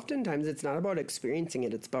 Well, and oftentimes it's not about experiencing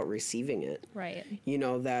it, it's about receiving it. Right.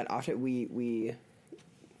 That often we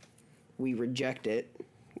reject it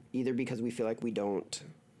either because we feel like we don't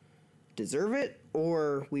deserve it,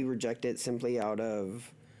 or we reject it simply out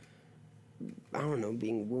of, I don't know,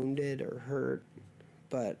 being wounded or hurt.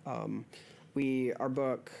 But our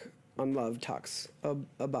book on love talks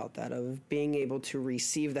about that, of being able to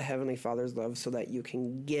receive the Heavenly Father's love so that you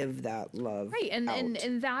can give that love and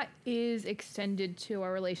that is extended to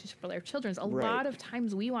our relationship with our children. A lot of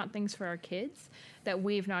times we want things for our kids that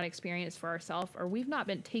we've not experienced for ourselves, or we've not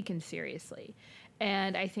been taken seriously.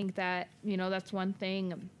 And I think that, that's one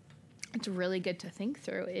thing it's really good to think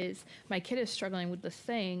through, is my kid is struggling with this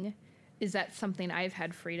thing. Is that something I've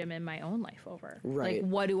had freedom in my own life over? Like,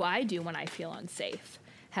 what do I do when I feel unsafe?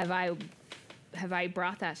 Have I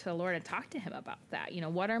brought that to the Lord and talked to him about that?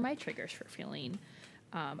 What are my triggers for feeling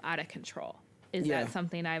out of control? Is that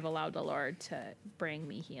something I've allowed the Lord to bring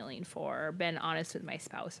me healing for, or been honest with my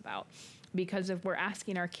spouse about? Because if we're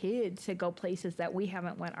asking our kids to go places that we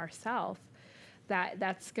haven't went ourselves,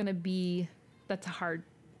 that's a hard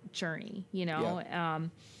journey,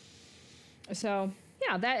 So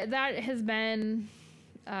that has been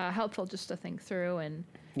helpful just to think through and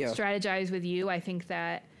strategize with you. I think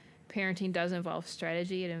that parenting does involve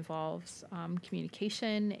strategy. It involves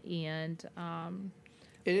communication, and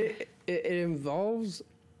it involves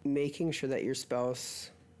making sure that you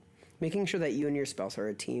and your spouse are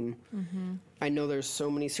a team. Mm-hmm. I know there's so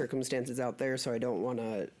many circumstances out there, so I don't want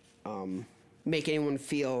to make anyone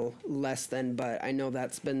feel less than, but I know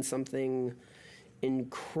that's been something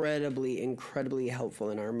incredibly, incredibly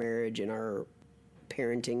helpful in our marriage and our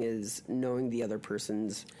parenting, is knowing the other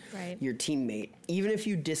person's your teammate. Even if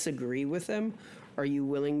you disagree with them, are you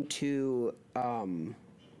willing to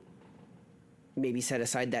maybe set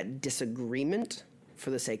aside that disagreement for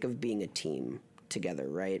the sake of being a team together,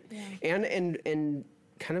 right? Yeah. And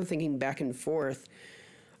kind of thinking back and forth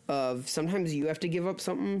of sometimes you have to give up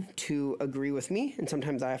something to agree with me, and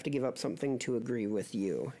sometimes I have to give up something to agree with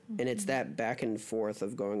you. Mm-hmm. And it's that back and forth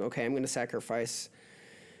of going, okay, I'm going to sacrifice.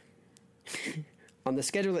 On the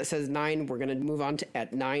schedule it says 9, we're going to move on to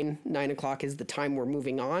at 9. 9 o'clock is the time we're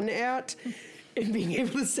moving on at. And being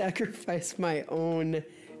able to sacrifice my own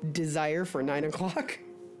desire for 9 o'clock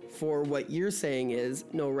for what you're saying is,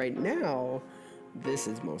 no, right now, this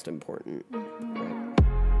is most important. Mm-hmm. Right?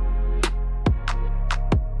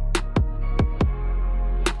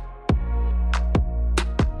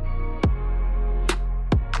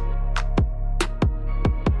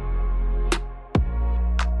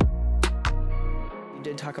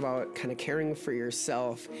 Talk about kind of caring for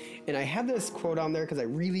yourself, and I have this quote on there because I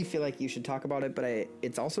really feel like you should talk about it, but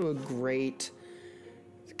it's also a great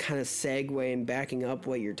kind of segue in backing up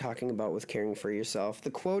what you're talking about with caring for yourself.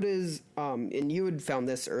 The quote is, and you had found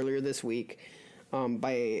this earlier this week,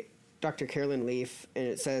 by Dr. Carolyn Leaf, and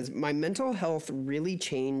it says, "My mental health really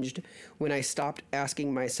changed when I stopped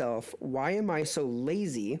asking myself, why am I so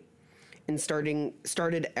lazy? And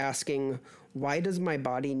started asking, why does my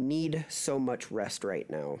body need so much rest right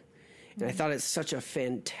now?" And I thought it's such a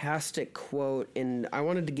fantastic quote, and I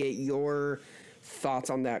wanted to get your thoughts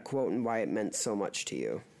on that quote and why it meant so much to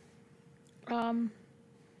you.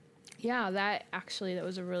 Yeah, that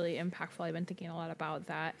was a really impactful. I've been thinking a lot about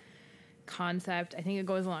that concept. I think it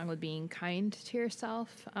goes along with being kind to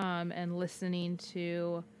yourself, and listening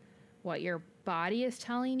to what your body is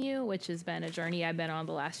telling you, which has been a journey I've been on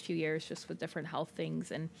the last few years, just with different health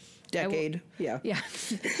things and decade. Yeah.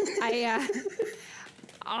 I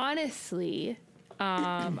honestly,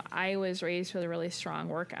 I was raised with a really strong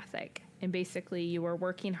work ethic, and basically you were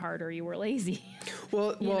working hard or you were lazy.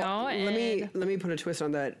 Well, let me put a twist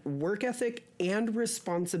on that. Work ethic and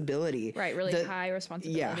responsibility. Right. Really high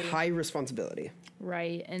responsibility. Yeah. High responsibility.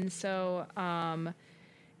 Right. And so,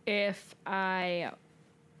 if I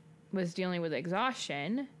was dealing with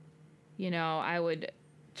exhaustion, I would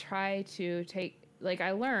try to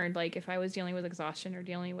I learned, if I was dealing with exhaustion or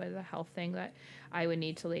dealing with a health thing, that I would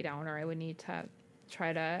need to lay down, or I would need to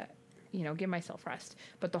try to, give myself rest.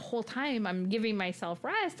 But the whole time I'm giving myself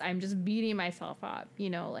rest, I'm just beating myself up,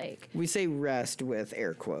 We say rest with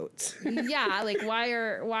air quotes. Yeah.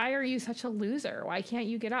 Why are you such a loser? Why can't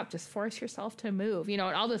you get up? Just force yourself to move, and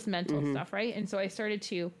all this mental stuff. Right. And so I started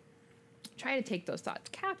to try to take those thoughts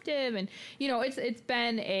captive, and it's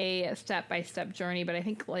been a step-by-step journey, but I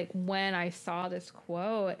think when I saw this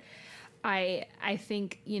quote, I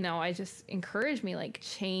think I just encouraged me,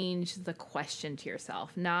 change the question to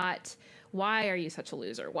yourself, not why are you such a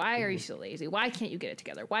loser, why are you so lazy, why can't you get it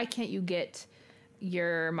together, why can't you get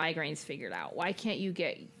your migraines figured out, why can't you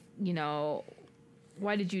get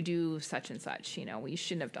why did you do such and such, you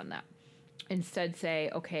shouldn't have done that. Instead say,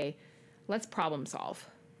 okay, let's problem solve.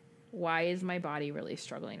 Why is my body really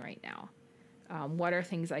struggling right now? What are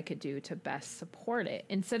things I could do to best support it?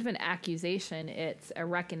 Instead of an accusation, it's a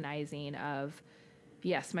recognizing of,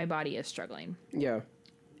 yes, my body is struggling. Yeah.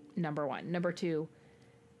 Number one. Number two,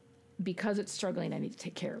 because it's struggling, I need to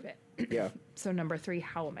take care of it. Yeah. So number three,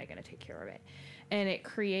 how am I going to take care of it? And it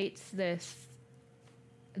creates this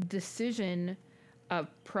decision of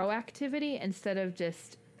proactivity instead of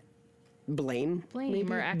just blame maybe?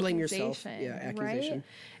 Or accusation. Blame yourself. Yeah, accusation. Right?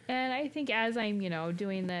 And I think as I'm,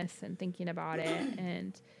 doing this and thinking about it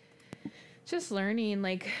and just learning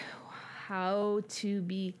how to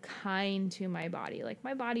be kind to my body.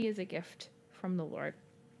 My body is a gift from the Lord.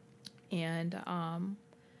 And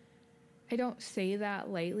I don't say that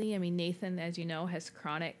lightly. I mean, Nathan, as you know, has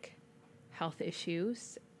chronic health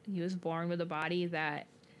issues. He was born with a body that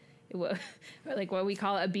what we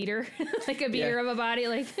call it, a beater, a beater of a body,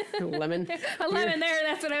 lemon. A lemon there.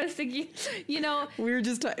 That's what I was thinking. We were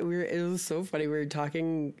just it was so funny. We were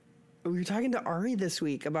talking to Ari this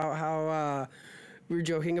week about how we were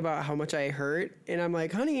joking about how much I hurt, and I'm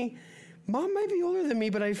like, honey, Mom might be older than me,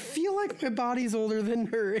 but I feel like my body's older than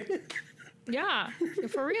her. Yeah,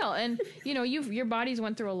 for real. And your body's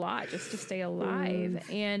went through a lot just to stay alive,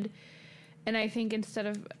 and I think instead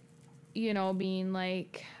of being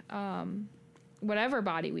whatever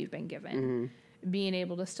body we've been given, being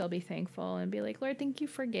able to still be thankful and be like, Lord, thank you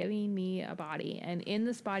for giving me a body. And in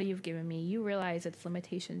this body you've given me, you realize its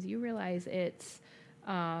limitations. You realize its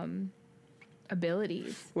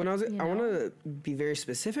abilities. I want to be very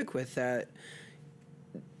specific with that.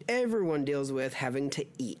 Everyone deals with having to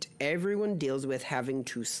eat. Everyone deals with having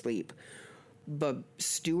to sleep. But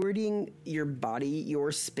stewarding your body,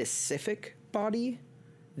 your specific body,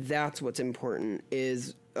 That's what's important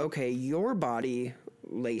is, okay, your body,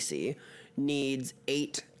 Lacey, needs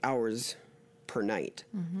 8 hours per night.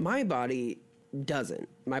 My body doesn't.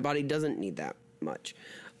 My body doesn't need that much.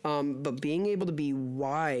 But being able to be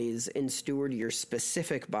wise and steward your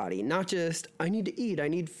specific body, not just, I need to eat, I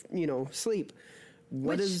need, sleep.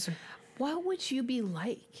 What would you be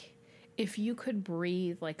like if you could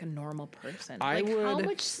breathe like a normal person? I would. How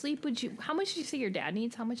much sleep how much did you say your dad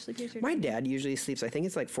needs? How much sleep does your My dad usually sleeps, I think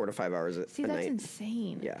it's like 4 to 5 hours a See, night. that's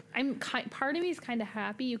insane. Yeah. Part of me is kind of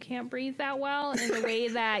happy you can't breathe that well in the way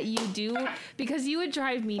that you do, because you would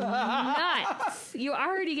drive me nuts. You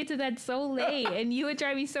already get to bed so late, and you would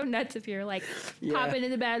drive me so nuts if you're like popping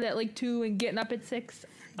into bed at like 2 and getting up at 6.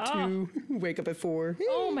 2, wake up at 4.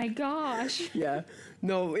 Oh my gosh. Yeah.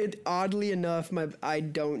 No, oddly enough, I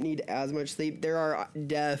don't need as much sleep. There are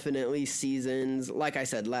definitely seasons. Like I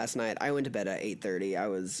said last night, I went to bed at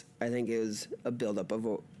 8:30. I think it was a buildup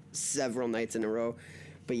of several nights in a row.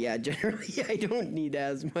 But yeah, generally I don't need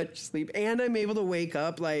as much sleep. And I'm able to wake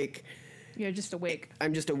up like... You're just awake.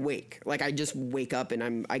 I'm just awake. Like I just wake up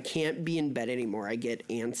and I can't be in bed anymore. I get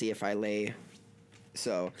antsy if I lay.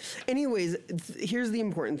 So anyways, here's the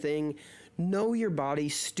important thing. Know your body,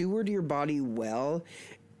 steward your body well.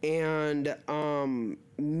 And,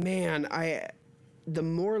 man, the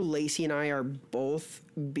more Lacey and I are both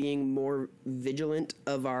being more vigilant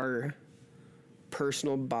of our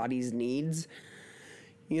personal body's needs,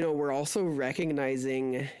 we're also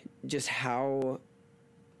recognizing just how,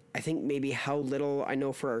 I think maybe how little I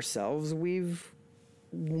know for ourselves we've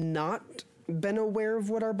not been aware of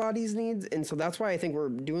what our bodies needs. And so that's why I think we're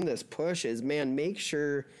doing this push is, man, make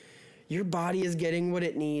sure your body is getting what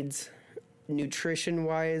it needs, nutrition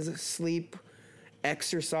wise, sleep,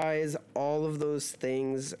 exercise, all of those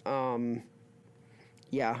things.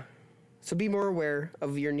 Yeah. So be more aware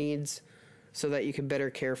of your needs so that you can better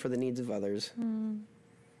care for the needs of others.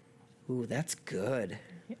 Ooh, that's good.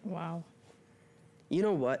 Wow. You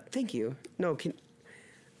know what? Thank you. No,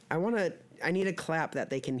 I need a clap that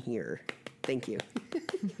they can hear. Thank you.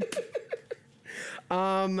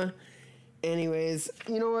 Anyways,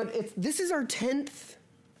 you know what? This is our 10th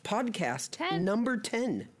podcast. 10? Number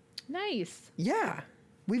 10. Nice. Yeah.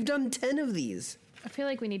 We've done 10 of these. I feel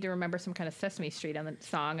like we need to remember some kind of Sesame Street on the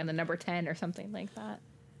song and the number 10 or something like that.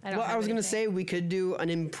 I was going to say we could do an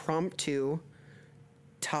impromptu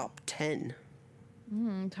top 10.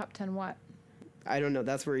 Top 10 what? I don't know.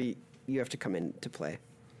 That's where you have to come into play.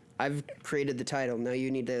 I've created the title. Now you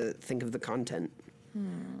need to think of the content.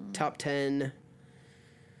 Top 10.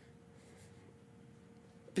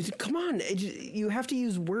 But come on. You have to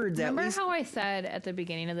use words at least. Remember how I said at the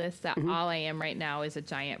beginning of this that all I am right now is a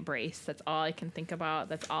giant brace? That's all I can think about.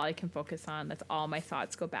 That's all I can focus on. That's all my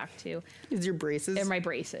thoughts go back to. Is your braces? They're my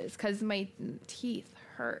braces. Because my teeth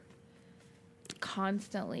hurt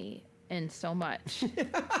constantly and so much.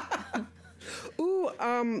 Ooh,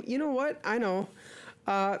 you know what? I know.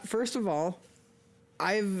 First of all,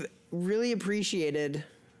 I've really appreciated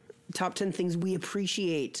top 10 things we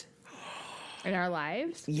appreciate in our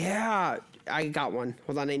lives. Yeah, I got one.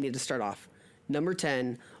 Hold on, I need to start off. Number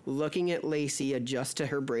 10, looking at Lacey adjust to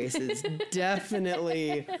her braces.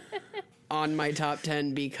 Definitely on my top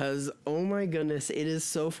 10 because, oh my goodness, it is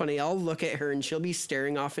so funny. I'll look at her and she'll be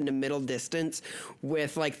staring off into middle distance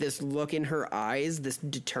with like this look in her eyes, this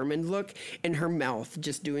determined look, and her mouth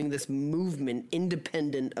just doing this movement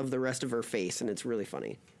independent of the rest of her face. And it's really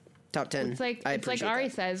funny. Top 10. It's like Ari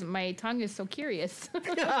says, my tongue is so curious.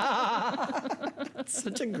 That's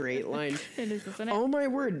such a great line. It is, isn't it? Oh my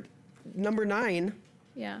word. Number 9.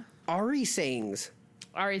 Yeah. Ari sayings.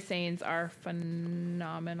 Ari sayings are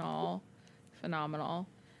phenomenal.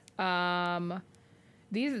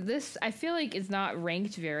 This I feel like is not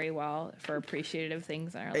ranked very well for appreciative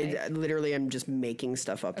things in our life. Literally, I'm just making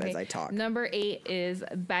stuff up as I talk. Number 8 is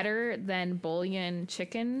better than bouillon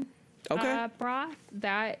chicken broth.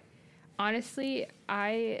 That, honestly,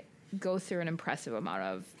 I go through an impressive amount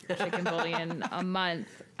of chicken bouillon a month.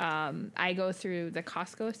 I go through the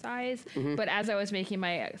Costco size, but as I was making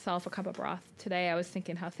myself a cup of broth today, I was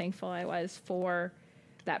thinking how thankful I was for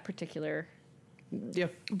that particular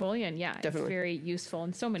bouillon. Yeah, definitely. It's very useful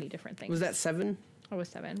in so many different things. Was that 7? I was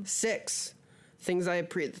 7. 6 things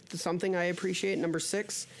something I appreciate. Number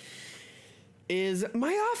 6 is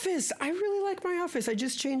my office. I really like my office. I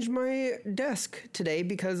just changed my desk today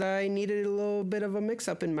because I needed a little bit of a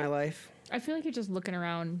mix-up in my life. I feel like you're just looking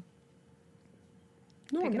around.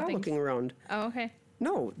 No, I'm not looking around. Oh, okay.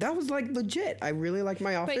 No, that was like legit. I really like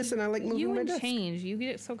my office and I like moving my desk. You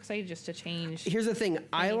get so excited just to change. Here's the thing.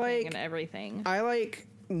 I like everything. I like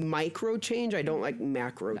micro change. I don't like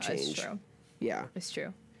macro change. That's true. Yeah. It's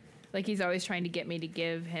true. Like, he's always trying to get me to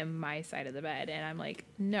give him my side of the bed. And I'm like,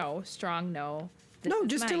 no, strong no. This No, is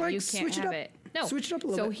just to, mine. like, You can't switch it have up. it. No. Switch it up a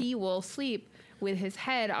little so bit. he will sleep with his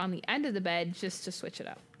head on the end of the bed just to switch it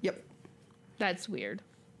up. Yep. That's weird.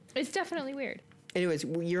 It's definitely weird. Anyways,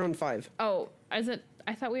 you're on 5. Oh, I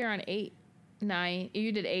thought we were on 8, 9.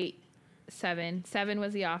 You did 8, 7. 7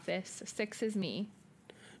 was The Office. 6 is me.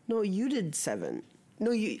 No, you did 7.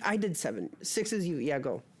 No, I did 7. 6 is you. Yeah,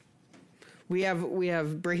 go. We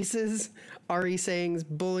have braces, RE sayings,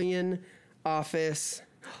 bullying, Office.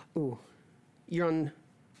 Ooh, you're on.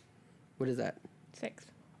 What is that? 6.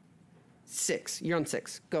 6. You're on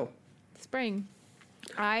 6. Go. Spring.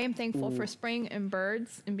 I am thankful for spring and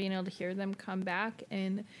birds and being able to hear them come back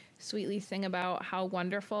and sweetly sing about how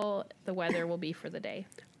wonderful the weather will be for the day.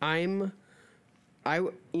 You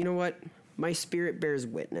know what? My spirit bears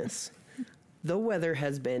witness. The weather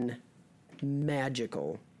has been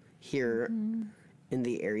magical here in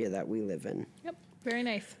the area that we live in. Yep. Very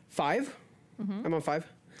nice. 5? I'm on 5.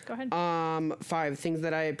 Go ahead. 5 things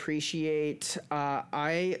that I appreciate.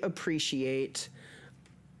 I appreciate.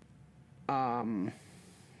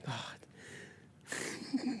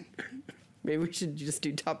 Maybe we should just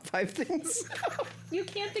do top 5 things. You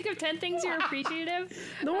can't think of 10 things you're appreciative?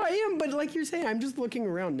 No, I am, but like you're saying, I'm just looking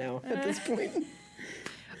around now at this point.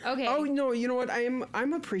 Okay. Oh no, you know what? I'm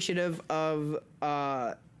appreciative of.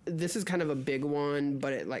 This is kind of a big one,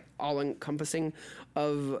 but it like all encompassing.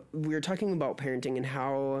 Of we were talking about parenting and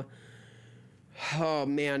how. Oh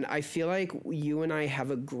man, I feel like you and I have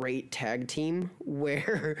a great tag team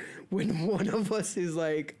where when one of us is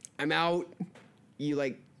like, I'm out, you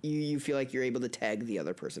like you feel like you're able to tag the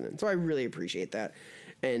other person in. So I really appreciate that.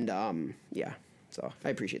 And yeah. So I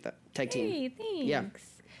appreciate that. Tag team. Hey, thanks. Yeah.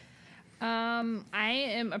 I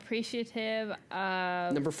am appreciative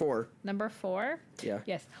of Number 4. number 4. Yeah.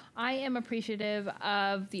 Yes. I am appreciative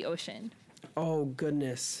of the ocean, Oh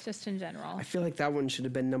goodness. just in general. I feel like that one should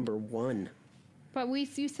have been number 1. But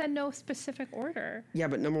you said no specific order. Yeah,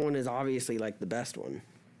 but number 1 is obviously like the best one.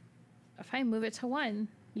 If I move it to 1,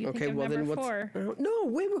 you Okay, think of well number then what's 4. No,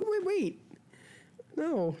 wait.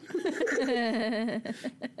 No.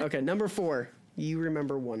 Okay, number 4. You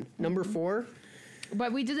remember 1. Number 4?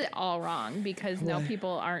 But we did it all wrong because now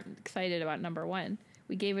people aren't excited about number 1.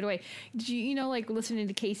 We gave it away. Did you know, like listening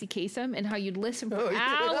to Casey Kasem and how you'd listen for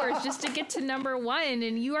hours just to get to number 1,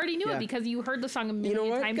 and you already knew Yeah. it because you heard the song a You million know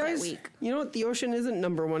what, times guys? that week. You know what? The ocean isn't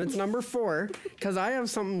number 1. It's number 4 because I have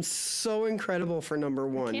something so incredible for number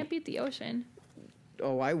 1. Can't beat the ocean.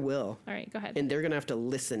 Oh, I will. All right, go ahead. And they're going to have to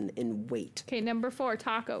listen and wait. Okay, number 4,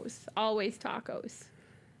 tacos. Always tacos.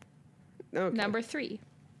 Okay. Number 3.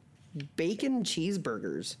 Bacon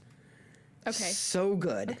cheeseburgers. Okay. So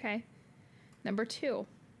good. Okay. Number 2.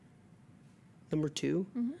 Number 2?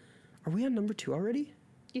 Are we on number 2 already?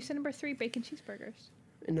 You said number 3, bacon cheeseburgers.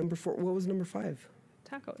 And number 4, what was number 5?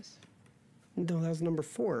 Tacos. No, that was number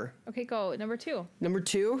 4. Okay, go. Number 2. Number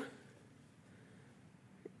 2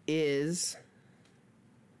 is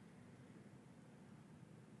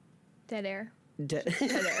Dead air. dead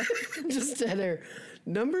air. Just dead air.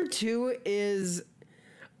 Number 2 is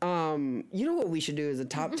you know what we should do is a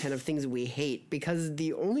top 10 of things we hate, because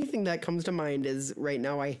the only thing that comes to mind is right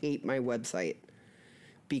now I hate my website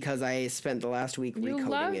because I spent the last week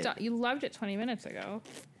recoding it. You loved it 20 minutes ago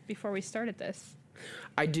before we started this.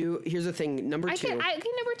 I do. Here's the thing. Number 2. Okay,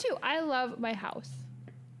 number 2. I love my house.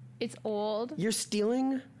 It's old. You're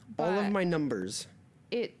stealing all of But- my numbers.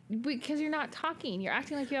 Because you're not talking. You're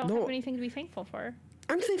acting like you don't No. have anything to be thankful for.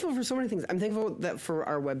 I'm thankful for so many things. I'm thankful that for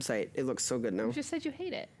our website, it looks so good now. You just said you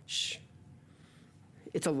hate it. Shh.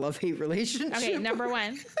 It's a love-hate relationship. Okay, number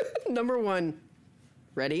 1. Number 1.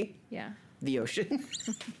 Ready? Yeah. The ocean.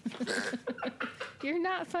 You're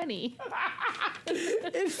not funny. I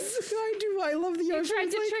do. I love the You ocean. tried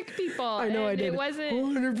It's to like- trick people. I know I and did. It wasn't.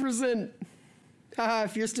 100%. Haha,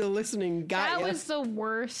 if you're still listening, got That ya. was the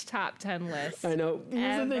worst top 10 list. I know.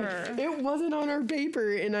 Here's the Ever. thing. It wasn't on our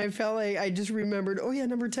paper, and I felt like I just remembered, oh yeah,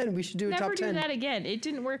 number 10. We should do a Never top do 10. that again. It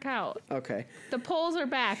didn't work out. Okay. The polls are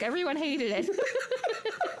back. Everyone hated it.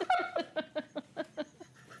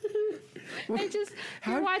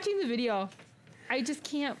 You're watching the video. I just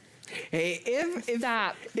can't Hey, if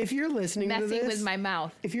stop if you're listening to messing this, with my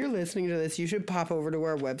mouth. if you're listening to this, you should pop over to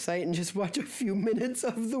our website and just watch a few minutes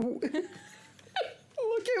of the. Look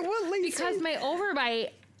at what Lacey. Because my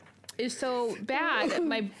overbite is so bad.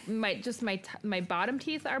 My bottom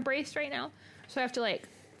teeth are braced right now, so I have to like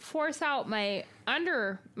force out my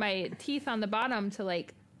teeth on the bottom to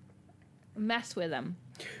like mess with them.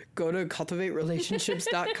 Go to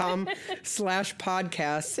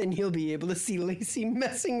cultivaterelationships.com/podcasts and you'll be able to see Lacey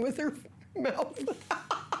messing with her mouth.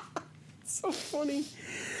 So funny.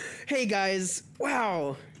 Hey guys,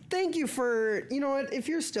 wow. Thank you for, you know what, if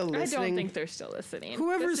you're still listening. I don't think they're still listening.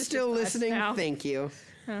 Whoever's still listening, thank you.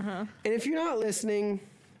 Uh-huh. And if you're not listening,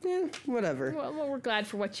 whatever. Well, we're glad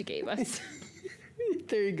for what you gave us.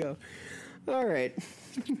 There you go. All right.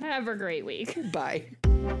 Have a great week. Bye.